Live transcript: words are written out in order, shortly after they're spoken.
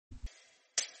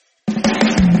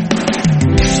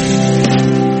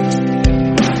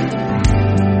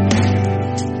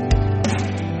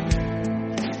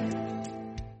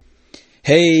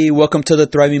Hey, welcome to the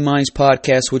Thriving Minds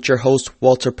podcast with your host,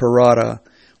 Walter Parada,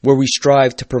 where we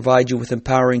strive to provide you with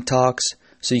empowering talks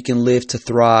so you can live to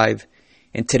thrive.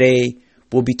 And today,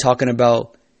 we'll be talking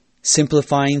about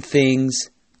simplifying things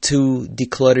to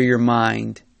declutter your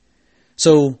mind.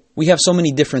 So, we have so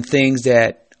many different things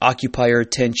that occupy our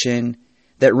attention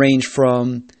that range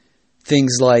from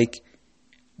things like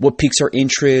what piques our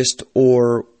interest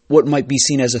or what might be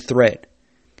seen as a threat.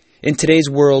 In today's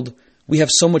world, we have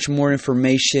so much more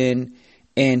information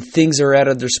and things are at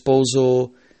our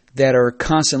disposal that are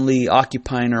constantly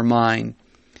occupying our mind.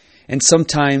 And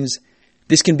sometimes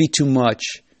this can be too much,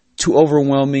 too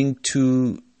overwhelming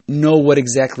to know what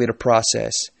exactly to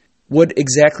process, what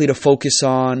exactly to focus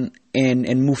on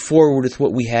and move forward with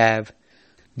what we have.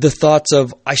 The thoughts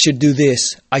of, I should do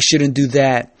this, I shouldn't do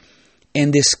that,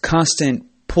 and this constant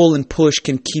pull and push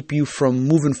can keep you from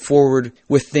moving forward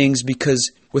with things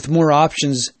because with more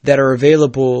options that are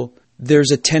available,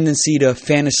 there's a tendency to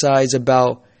fantasize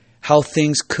about how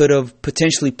things could have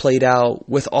potentially played out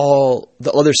with all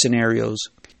the other scenarios.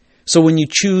 So when you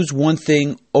choose one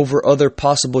thing over other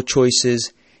possible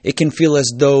choices, it can feel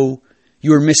as though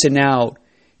you are missing out.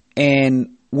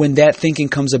 And when that thinking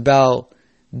comes about,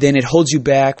 then it holds you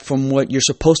back from what you're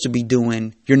supposed to be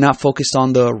doing. You're not focused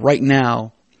on the right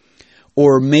now.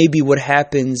 Or maybe what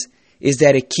happens is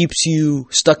that it keeps you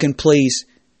stuck in place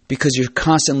because you're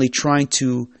constantly trying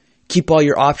to keep all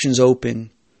your options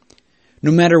open.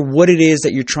 No matter what it is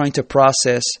that you're trying to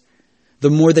process, the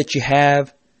more that you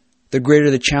have, the greater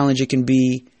the challenge it can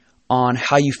be on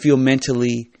how you feel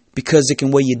mentally because it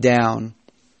can weigh you down.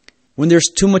 When there's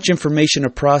too much information to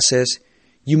process,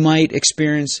 you might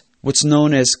experience what's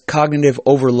known as cognitive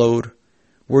overload,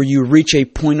 where you reach a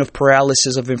point of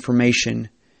paralysis of information,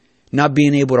 not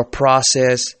being able to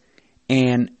process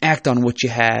and act on what you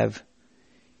have.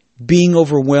 Being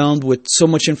overwhelmed with so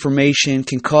much information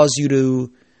can cause you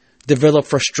to develop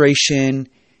frustration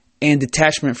and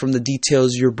detachment from the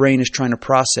details your brain is trying to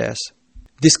process.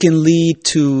 This can lead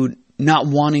to not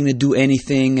wanting to do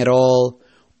anything at all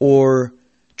or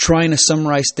trying to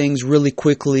summarize things really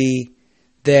quickly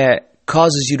that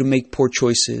causes you to make poor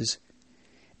choices.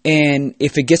 And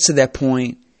if it gets to that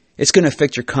point, it's going to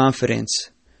affect your confidence.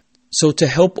 So to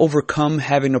help overcome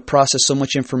having to process so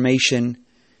much information,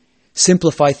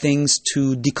 simplify things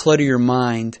to declutter your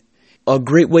mind. A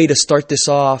great way to start this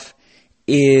off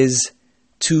is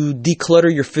to declutter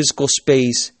your physical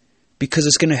space because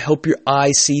it's going to help your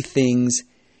eyes see things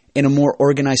in a more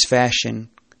organized fashion.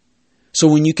 So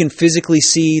when you can physically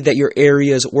see that your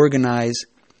area is organized,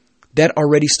 that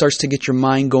already starts to get your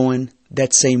mind going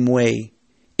that same way.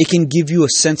 It can give you a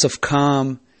sense of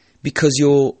calm because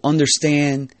you'll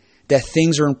understand that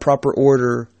things are in proper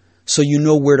order so you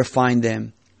know where to find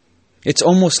them. It's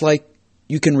almost like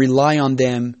you can rely on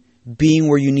them being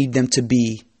where you need them to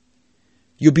be.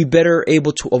 You'll be better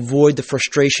able to avoid the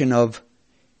frustration of,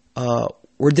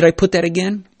 where did I put that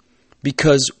again?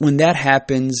 Because when that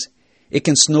happens, it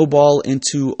can snowball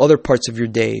into other parts of your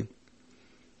day.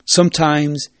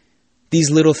 Sometimes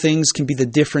these little things can be the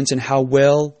difference in how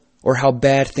well or how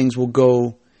bad things will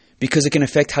go because it can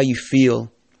affect how you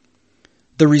feel.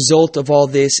 The result of all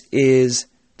this is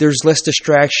there's less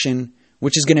distraction,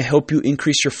 which is going to help you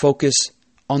increase your focus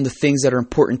on the things that are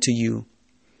important to you.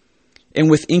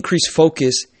 And with increased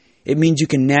focus, it means you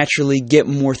can naturally get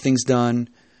more things done.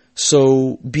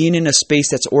 So being in a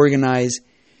space that's organized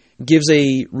gives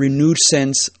a renewed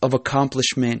sense of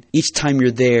accomplishment each time you're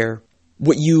there.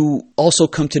 What you also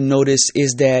come to notice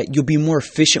is that you'll be more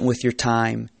efficient with your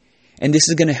time. And this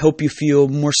is going to help you feel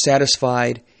more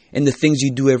satisfied in the things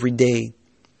you do every day.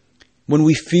 When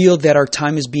we feel that our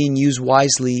time is being used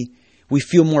wisely, we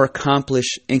feel more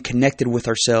accomplished and connected with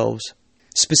ourselves.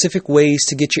 Specific ways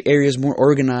to get your areas more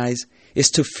organized is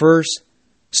to first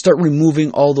start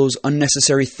removing all those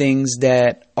unnecessary things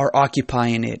that are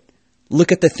occupying it.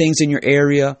 Look at the things in your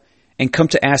area and come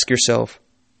to ask yourself,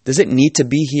 does it need to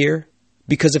be here?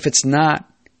 Because if it's not,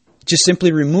 just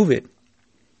simply remove it.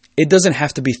 It doesn't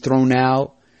have to be thrown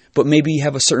out, but maybe you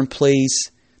have a certain place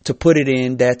to put it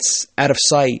in that's out of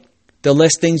sight. The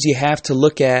less things you have to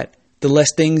look at, the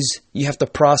less things you have to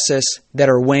process that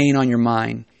are weighing on your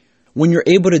mind. When you're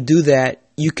able to do that,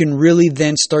 you can really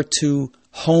then start to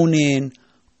hone in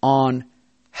on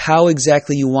how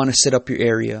exactly you want to set up your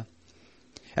area.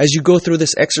 As you go through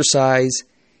this exercise,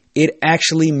 it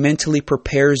actually mentally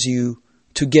prepares you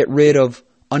to get rid of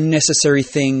unnecessary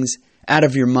things out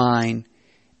of your mind,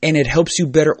 and it helps you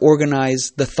better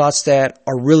organize the thoughts that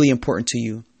are really important to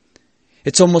you.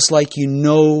 It's almost like you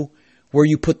know where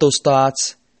you put those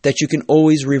thoughts that you can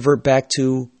always revert back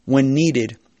to when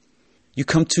needed. you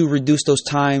come to reduce those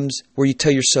times where you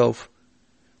tell yourself,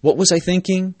 what was I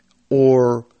thinking?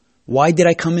 Or why did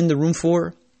I come in the room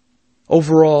for?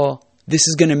 Overall, this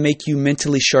is going to make you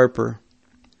mentally sharper.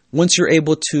 Once you're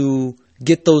able to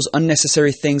get those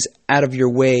unnecessary things out of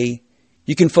your way,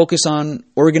 you can focus on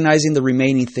organizing the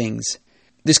remaining things.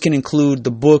 This can include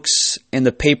the books and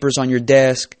the papers on your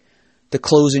desk, the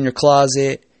clothes in your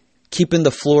closet, keeping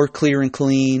the floor clear and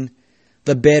clean,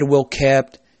 the bed well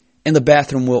kept, and the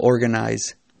bathroom well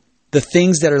organized. The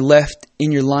things that are left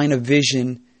in your line of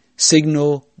vision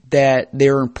signal that they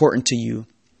are important to you.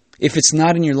 If it's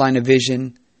not in your line of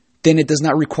vision, then it does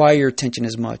not require your attention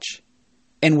as much.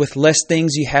 And with less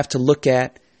things you have to look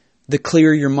at, the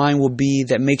clearer your mind will be.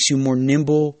 That makes you more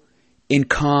nimble and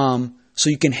calm so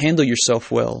you can handle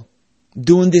yourself well.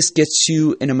 Doing this gets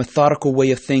you in a methodical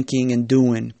way of thinking and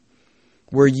doing,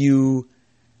 where you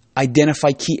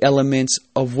identify key elements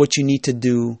of what you need to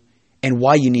do and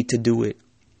why you need to do it.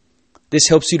 This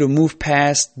helps you to move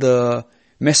past the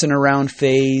messing around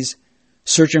phase,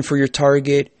 searching for your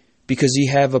target, because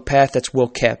you have a path that's well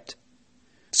kept.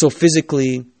 So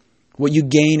physically, what you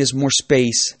gain is more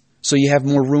space, so you have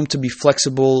more room to be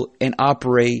flexible and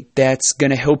operate. That's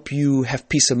going to help you have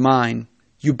peace of mind.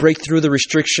 You break through the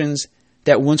restrictions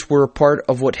that once were a part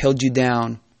of what held you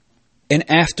down. And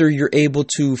after you're able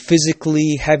to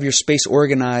physically have your space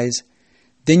organized,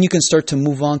 then you can start to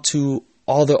move on to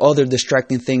all the other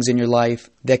distracting things in your life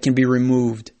that can be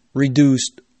removed,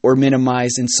 reduced, or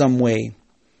minimized in some way.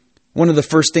 One of the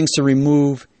first things to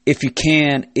remove, if you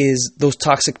can, is those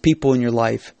toxic people in your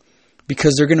life,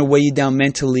 because they're going to weigh you down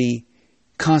mentally,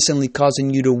 constantly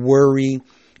causing you to worry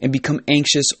and become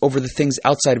anxious over the things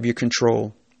outside of your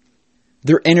control.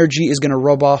 Their energy is going to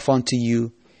rub off onto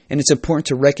you, and it's important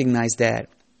to recognize that.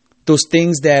 Those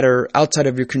things that are outside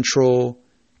of your control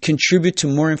contribute to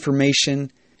more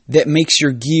information that makes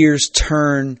your gears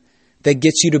turn, that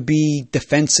gets you to be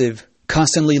defensive,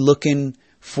 constantly looking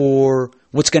for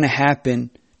what's going to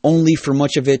happen, only for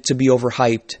much of it to be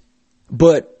overhyped.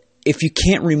 But if you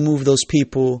can't remove those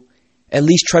people, at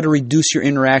least try to reduce your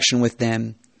interaction with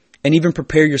them, and even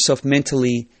prepare yourself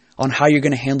mentally on how you're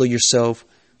going to handle yourself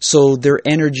so their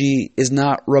energy is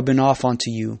not rubbing off onto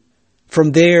you.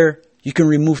 From there, you can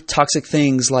remove toxic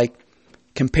things like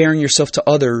comparing yourself to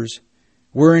others,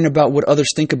 worrying about what others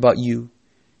think about you,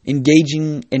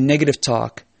 engaging in negative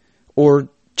talk, or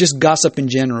just gossip in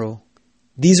general.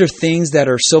 These are things that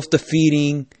are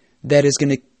self-defeating, that is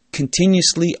going to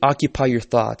continuously occupy your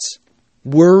thoughts.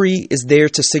 Worry is there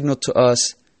to signal to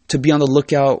us to be on the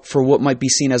lookout for what might be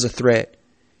seen as a threat.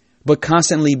 But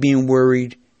constantly being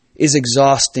worried is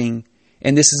exhausting,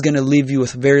 and this is going to leave you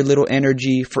with very little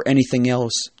energy for anything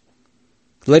else.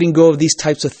 Letting go of these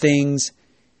types of things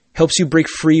helps you break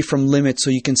free from limits so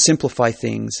you can simplify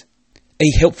things.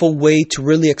 A helpful way to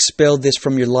really expel this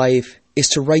from your life is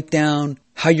to write down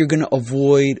how you're going to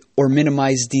avoid or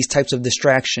minimize these types of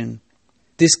distraction.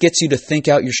 This gets you to think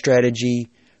out your strategy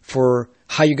for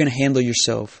how you're going to handle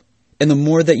yourself. And the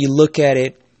more that you look at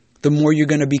it, the more you're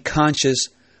going to be conscious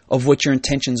of what your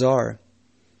intentions are.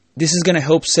 This is going to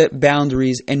help set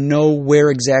boundaries and know where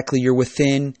exactly you're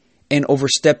within and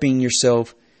overstepping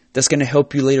yourself. That's going to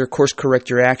help you later course correct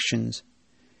your actions.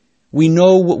 We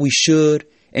know what we should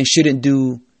and shouldn't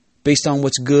do based on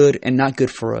what's good and not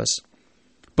good for us.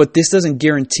 But this doesn't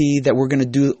guarantee that we're going to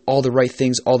do all the right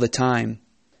things all the time.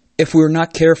 If we're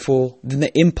not careful, then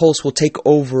the impulse will take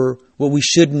over what we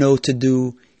should know to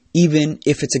do, even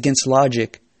if it's against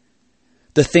logic.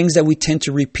 The things that we tend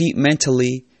to repeat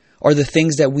mentally are the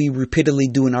things that we repeatedly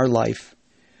do in our life.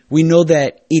 We know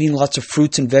that eating lots of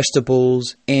fruits and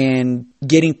vegetables and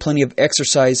getting plenty of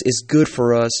exercise is good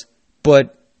for us,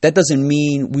 but that doesn't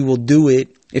mean we will do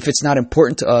it if it's not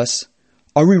important to us.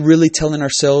 Are we really telling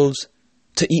ourselves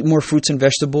to eat more fruits and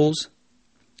vegetables?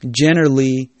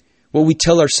 Generally, what we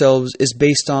tell ourselves is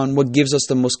based on what gives us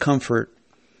the most comfort.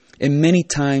 And many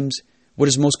times, what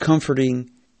is most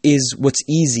comforting is what's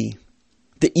easy.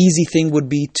 The easy thing would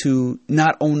be to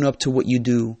not own up to what you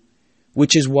do,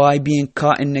 which is why being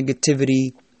caught in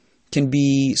negativity can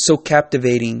be so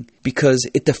captivating, because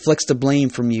it deflects the blame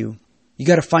from you. You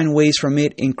got to find ways from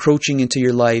it encroaching into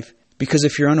your life, because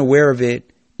if you're unaware of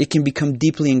it, it can become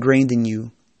deeply ingrained in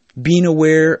you. Being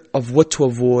aware of what to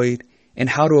avoid and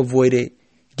how to avoid it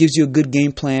gives you a good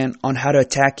game plan on how to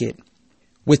attack it.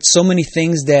 With so many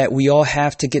things that we all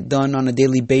have to get done on a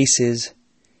daily basis,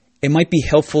 it might be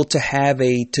helpful to have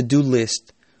a to-do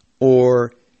list,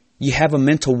 or you have a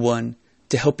mental one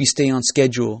to help you stay on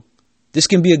schedule. This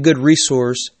can be a good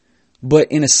resource,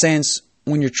 but in a sense,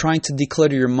 when you're trying to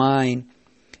declutter your mind,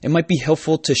 it might be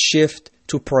helpful to shift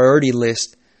to a priority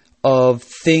list of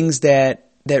things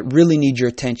that really need your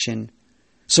attention.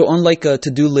 So unlike a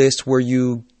to-do list where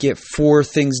you get 4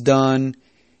 things done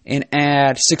and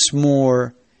add 6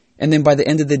 more, and then by the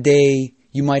end of the day,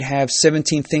 you might have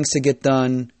 17 things to get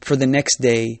done for the next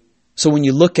day. So when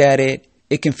you look at it,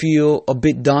 it can feel a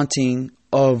bit daunting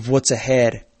of what's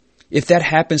ahead. If that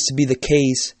happens to be the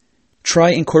case,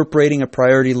 try incorporating a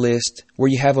priority list where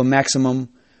you have a maximum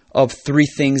of 3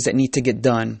 things that need to get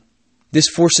done. This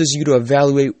forces you to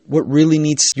evaluate what really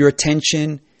needs your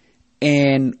attention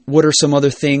and what are some other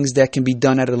things that can be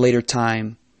done at a later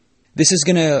time. This is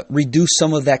going to reduce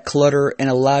some of that clutter and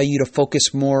allow you to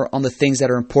focus more on the things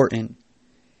that are important.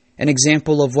 An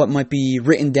example of what might be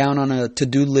written down on a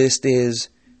to-do list is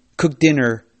cook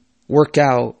dinner, work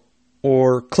out,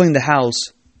 or clean the house.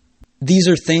 These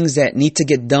are things that need to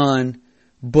get done,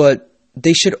 but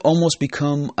they should almost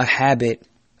become a habit.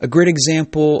 A great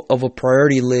example of a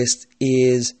priority list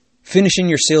is finishing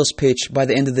your sales pitch by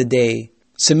the end of the day.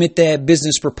 Submit that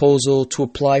business proposal to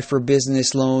apply for a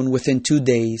business loan within 2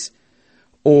 days.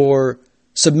 Or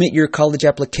submit your college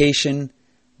application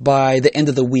by the end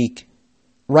of the week.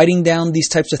 Writing down these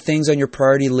types of things on your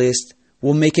priority list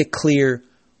will make it clear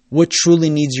what truly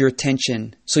needs your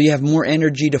attention, so you have more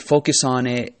energy to focus on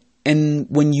it, and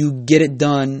when you get it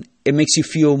done, it makes you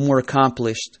feel more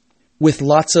accomplished. With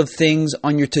lots of things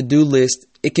on your to-do list,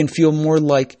 it can feel more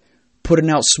like putting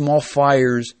out small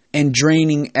fires and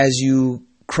draining as you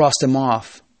cross them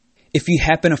off. If you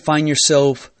happen to find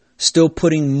yourself still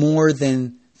putting more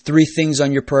than 3 things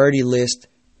on your priority list,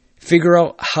 figure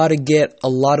out how to get a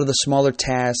lot of the smaller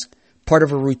tasks part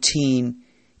of a routine,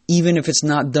 even if it's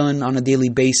not done on a daily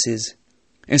basis.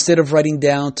 Instead of writing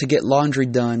down to get laundry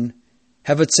done,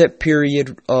 have a set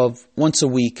period of once a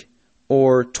week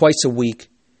or twice a week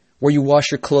where you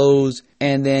wash your clothes,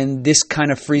 and then this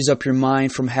kind of frees up your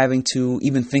mind from having to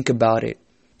even think about it.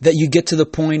 That you get to the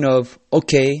point of,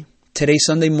 okay, today's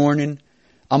Sunday morning,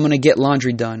 I'm going to get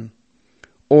laundry done.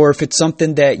 Or if it's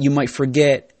something that you might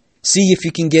forget, see if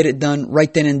you can get it done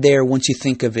right then and there once you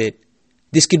think of it.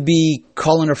 This could be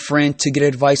calling a friend to get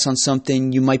advice on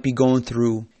something you might be going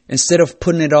through. Instead of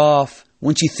putting it off,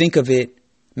 once you think of it,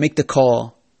 make the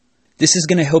call. This is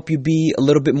going to help you be a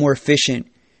little bit more efficient,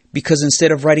 because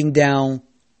instead of writing down,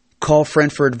 call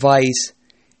friend for advice,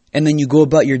 and then you go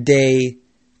about your day,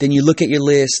 then you look at your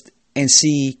list and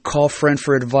see call friend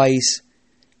for advice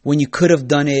when you could have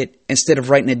done it instead of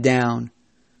writing it down.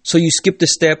 So you skip the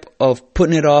step of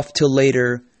putting it off till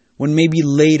later, when maybe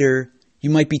later you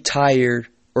might be tired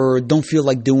or don't feel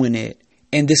like doing it.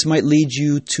 And this might lead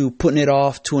you to putting it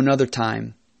off to another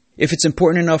time. If it's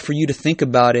important enough for you to think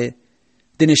about it,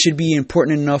 then it should be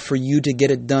important enough for you to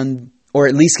get it done, or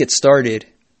at least get started.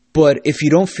 But if you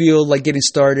don't feel like getting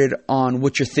started on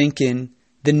what you're thinking,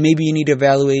 then maybe you need to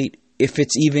evaluate if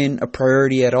it's even a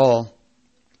priority at all.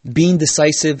 Being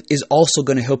decisive is also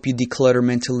going to help you declutter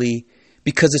mentally,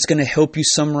 because it's going to help you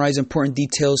summarize important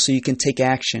details so you can take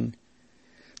action.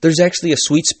 There's actually a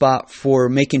sweet spot for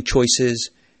making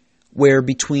choices where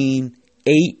between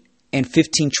 8 and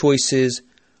 15 choices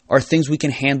are things we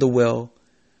can handle well,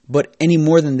 but any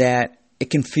more than that, it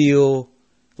can feel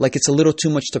like it's a little too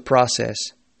much to process.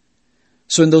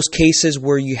 So in those cases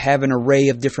where you have an array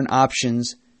of different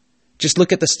options, just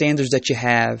look at the standards that you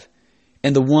have,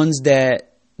 and the ones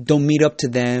that don't meet up to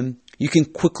them, you can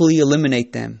quickly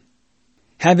eliminate them.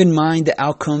 Have in mind the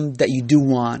outcome that you do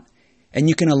want, and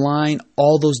you can align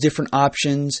all those different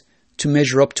options to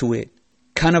measure up to it.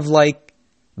 Kind of like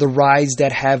the rides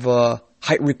that have a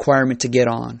height requirement to get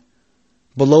on.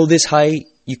 Below this height,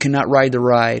 you cannot ride the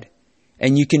ride,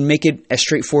 and you can make it as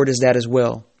straightforward as that as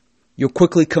well. You'll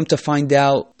quickly come to find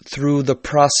out through the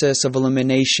process of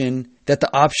elimination that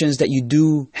the options that you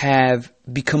do have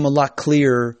become a lot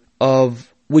clearer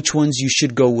of which ones you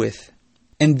should go with.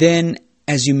 And then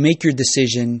as you make your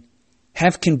decision,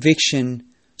 have conviction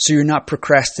so you're not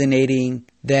procrastinating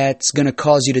that's going to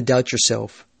cause you to doubt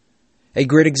yourself. A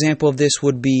great example of this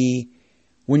would be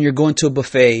when you're going to a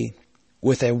buffet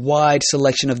with a wide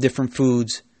selection of different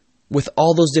foods. With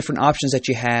all those different options that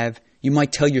you have, you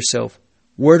might tell yourself,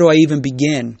 where do I even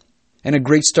begin? And a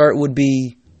great start would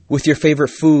be with your favorite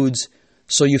foods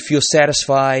so you feel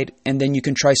satisfied, and then you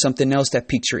can try something else that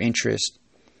piques your interest.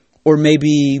 Or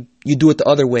maybe you do it the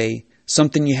other way,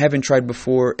 something you haven't tried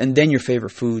before, and then your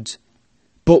favorite foods.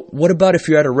 But what about if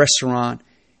you're at a restaurant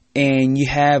and you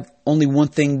have only one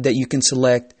thing that you can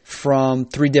select from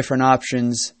 3 different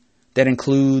options that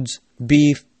includes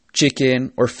beef,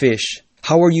 chicken, or fish?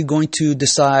 How are you going to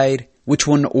decide which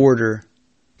one to order?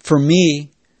 For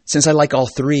me, since I like all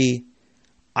 3,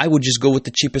 I would just go with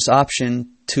the cheapest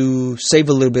option to save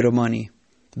a little bit of money.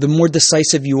 The more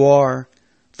decisive you are,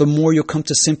 the more you'll come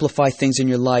to simplify things in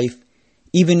your life,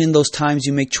 even in those times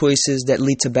you make choices that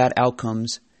lead to bad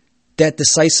outcomes. That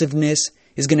decisiveness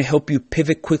is going to help you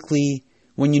pivot quickly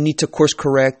when you need to course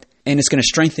correct, and it's going to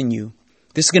strengthen you.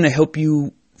 This is going to help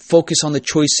you focus on the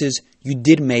choices you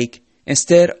did make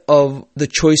instead of the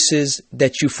choices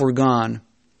that you've foregone.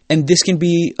 And this can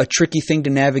be a tricky thing to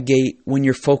navigate when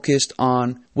you're focused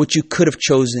on what you could have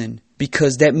chosen,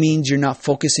 because that means you're not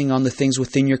focusing on the things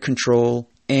within your control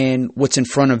and what's in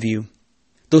front of you.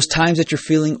 Those times that you're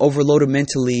feeling overloaded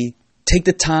mentally, take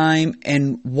the time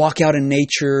and walk out in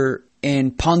nature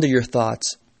and ponder your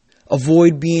thoughts.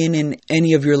 Avoid being in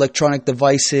any of your electronic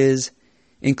devices,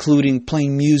 including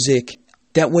playing music.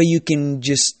 That way you can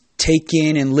just take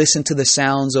in and listen to the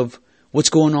sounds of what's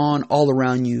going on all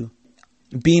around you.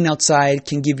 Being outside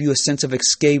can give you a sense of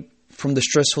escape from the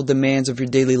stressful demands of your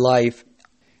daily life.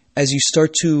 As you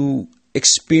start to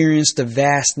experience the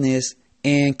vastness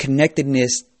and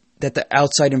connectedness that the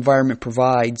outside environment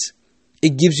provides,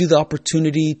 it gives you the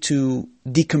opportunity to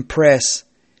decompress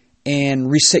and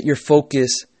reset your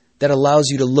focus that allows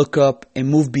you to look up and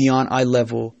move beyond eye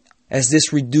level, as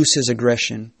this reduces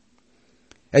aggression.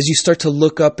 As you start to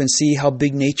look up and see how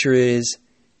big nature is,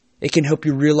 it can help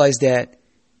you realize that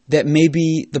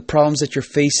maybe the problems that you're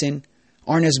facing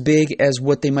aren't as big as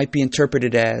what they might be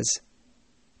interpreted as.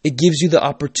 It gives you the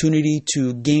opportunity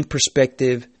to gain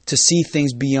perspective, to see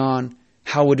things beyond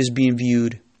how it is being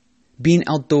viewed. Being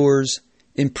outdoors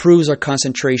improves our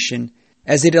concentration,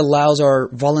 as it allows our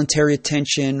voluntary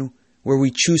attention, where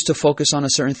we choose to focus on a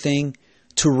certain thing,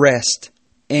 to rest,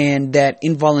 and that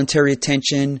involuntary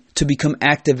attention to become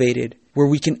activated, where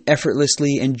we can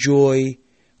effortlessly enjoy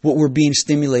what we're being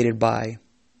stimulated by.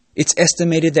 It's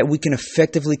estimated that we can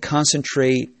effectively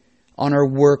concentrate on our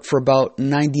work for about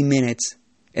 90 minutes,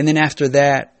 and then after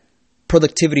that,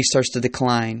 productivity starts to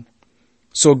decline.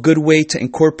 So a good way to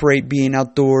incorporate being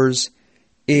outdoors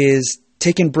is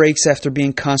taking breaks after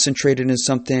being concentrated in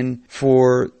something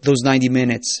for those 90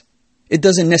 minutes. It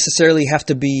doesn't necessarily have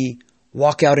to be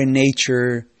walk out in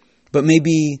nature, but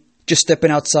maybe just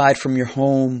stepping outside from your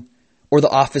home or the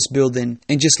office building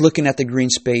and just looking at the green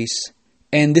space.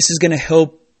 And this is going to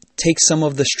help take some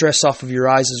of the stress off of your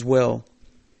eyes as well.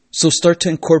 So start to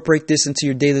incorporate this into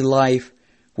your daily life,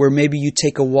 where maybe you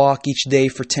take a walk each day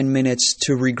for 10 minutes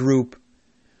to regroup,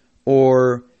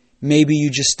 or maybe you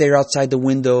just stare outside the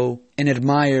window and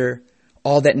admire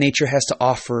all that nature has to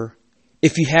offer.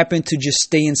 If you happen to just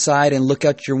stay inside and look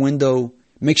out your window,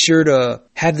 make sure to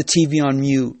have the TV on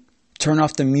mute, turn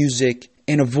off the music,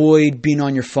 and avoid being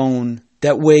on your phone.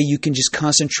 That way you can just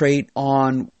concentrate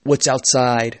on what's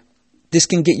outside. This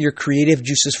can get your creative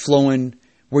juices flowing,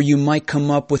 where you might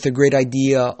come up with a great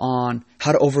idea on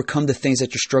how to overcome the things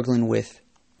that you're struggling with.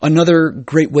 Another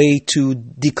great way to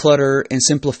declutter and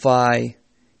simplify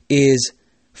is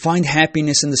find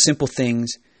happiness in the simple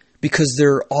things, because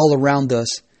they're all around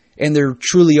us and they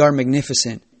truly are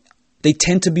magnificent. They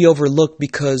tend to be overlooked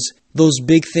because those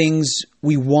big things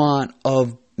we want,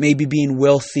 of maybe being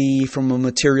wealthy from a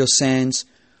material sense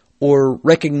or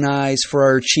recognized for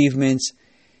our achievements,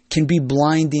 can be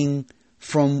blinding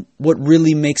from what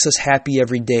really makes us happy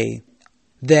every day.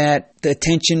 That the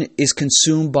attention is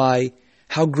consumed by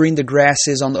how green the grass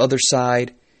is on the other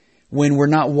side, when we're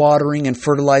not watering and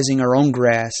fertilizing our own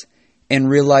grass and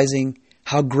realizing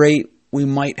how great we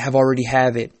might have already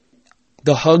have it.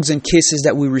 The hugs and kisses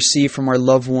that we receive from our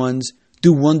loved ones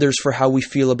do wonders for how we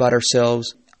feel about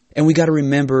ourselves, and we got to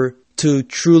remember to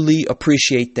truly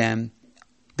appreciate them.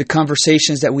 The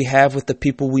conversations that we have with the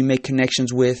people we make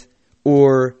connections with,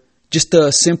 or just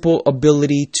the simple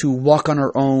ability to walk on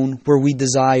our own where we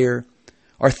desire,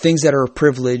 are things that are a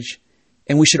privilege,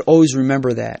 and we should always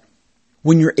remember that.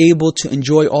 When you're able to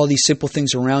enjoy all these simple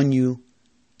things around you,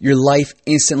 your life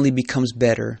instantly becomes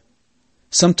better.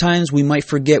 Sometimes we might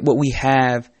forget what we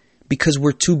have because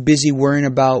we're too busy worrying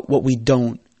about what we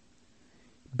don't.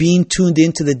 Being tuned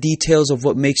into the details of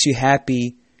what makes you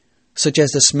happy, such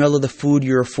as the smell of the food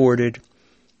you're afforded,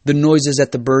 the noises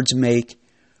that the birds make,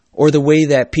 or the way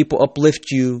that people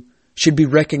uplift you, should be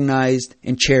recognized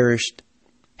and cherished.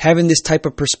 Having this type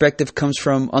of perspective comes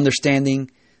from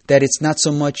understanding that it's not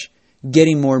so much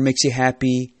getting more makes you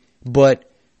happy,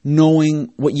 but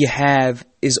knowing what you have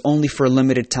is only for a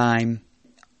limited time.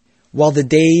 While the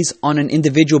days on an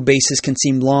individual basis can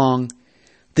seem long,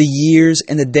 the years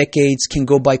and the decades can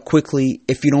go by quickly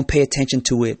if you don't pay attention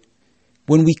to it.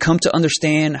 When we come to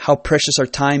understand how precious our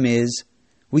time is,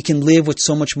 we can live with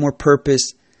so much more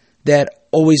purpose that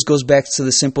always goes back to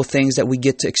the simple things that we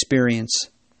get to experience.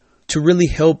 To really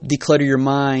help declutter your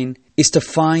mind is to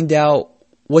find out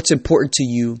what's important to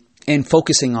you and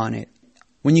focusing on it.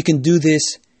 When you can do this,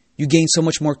 you gain so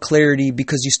much more clarity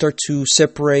because you start to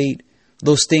separate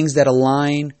those things that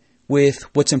align with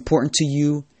what's important to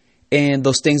you and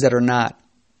those things that are not.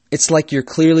 It's like you're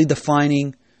clearly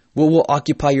defining what will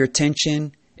occupy your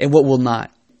attention and what will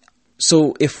not.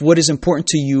 So if what is important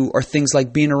to you are things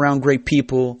like being around great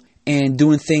people and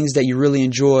doing things that you really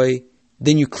enjoy,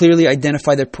 then you clearly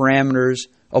identify the parameters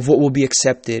of what will be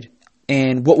accepted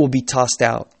and what will be tossed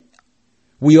out.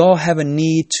 We all have a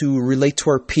need to relate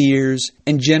to our peers,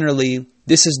 and generally,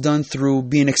 this is done through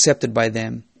being accepted by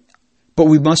them. But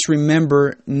we must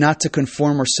remember not to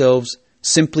conform ourselves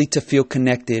simply to feel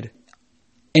connected.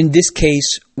 In this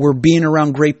case, where being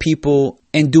around great people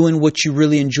and doing what you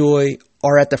really enjoy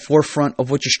are at the forefront of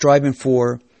what you're striving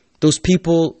for, those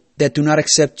people that do not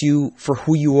accept you for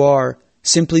who you are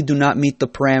simply do not meet the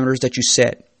parameters that you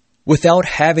set. Without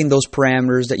having those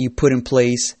parameters that you put in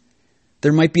place,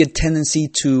 there might be a tendency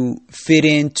to fit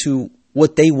into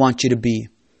what they want you to be.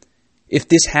 If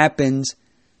this happens,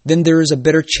 then there is a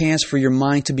better chance for your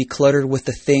mind to be cluttered with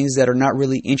the things that are not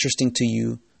really interesting to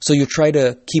you. So you'll try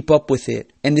to keep up with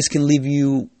it, and this can leave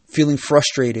you feeling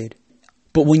frustrated.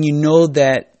 But when you know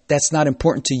that that's not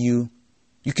important to you,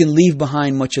 you can leave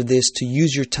behind much of this to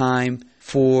use your time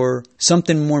for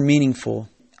something more meaningful.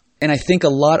 And I think a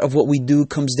lot of what we do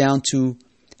comes down to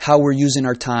how we're using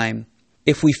our time.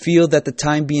 If we feel that the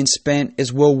time being spent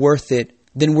is well worth it,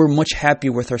 then we're much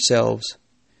happier with ourselves.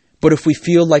 But if we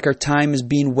feel like our time is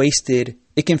being wasted,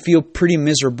 it can feel pretty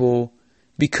miserable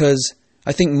because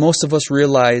I think most of us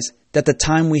realize that the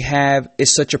time we have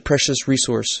is such a precious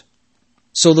resource.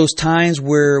 So those times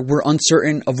where we're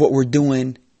uncertain of what we're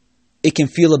doing, it can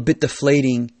feel a bit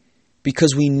deflating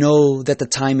because we know that the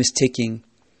time is ticking.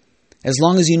 As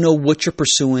long as you know what you're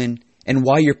pursuing and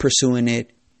why you're pursuing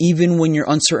it, even when you're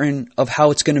uncertain of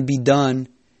how it's going to be done,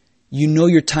 you know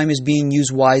your time is being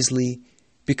used wisely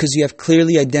because you have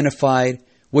clearly identified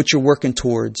what you're working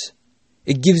towards.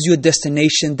 It gives you a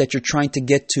destination that you're trying to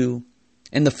get to,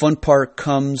 and the fun part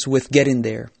comes with getting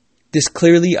there. This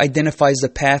clearly identifies the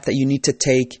path that you need to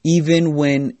take even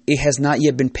when it has not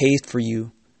yet been paved for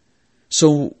you.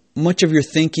 So much of your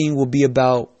thinking will be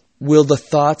about, will the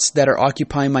thoughts that are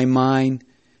occupying my mind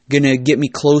going to get me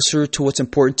closer to what's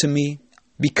important to me?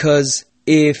 Because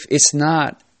if it's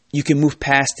not, you can move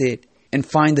past it and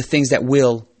find the things that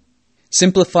will.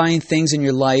 Simplifying things in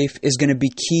your life is going to be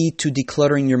key to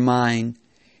decluttering your mind.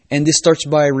 And this starts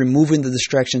by removing the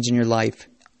distractions in your life.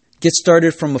 Get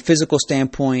started from a physical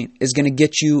standpoint is going to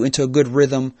get you into a good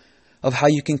rhythm of how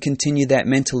you can continue that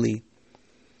mentally.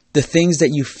 The things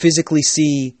that you physically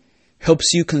see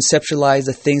helps you conceptualize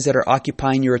the things that are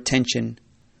occupying your attention.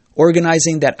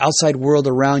 Organizing that outside world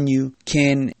around you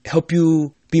can help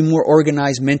you be more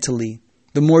organized mentally.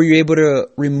 The more you're able to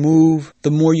remove,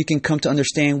 the more you can come to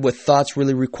understand what thoughts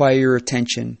really require your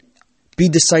attention. Be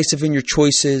decisive in your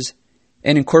choices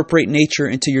and incorporate nature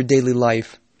into your daily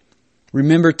life.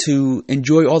 Remember to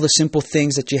enjoy all the simple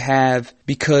things that you have,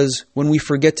 because when we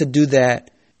forget to do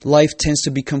that, life tends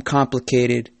to become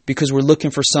complicated because we're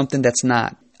looking for something that's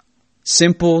not.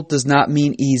 Simple does not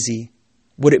mean easy.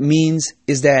 What it means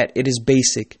is that it is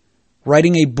basic.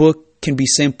 Writing a book can be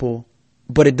simple,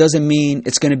 but it doesn't mean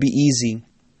it's going to be easy.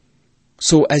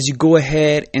 So as you go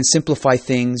ahead and simplify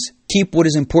things, keep what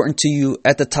is important to you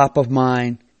at the top of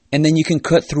mind, and then you can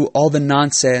cut through all the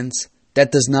nonsense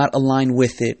that does not align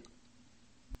with it.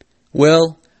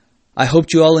 Well, I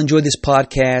hope you all enjoyed this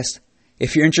podcast.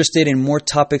 If you're interested in more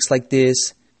topics like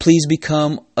this, please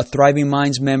become a Thriving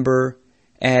Minds member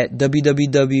at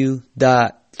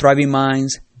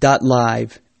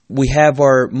www.thrivingminds.live. We have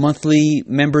our monthly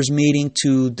members meeting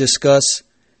to discuss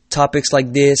topics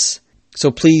like this.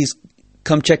 So please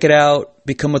come check it out.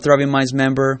 Become a Thriving Minds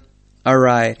member. All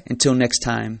right. Until next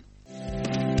time.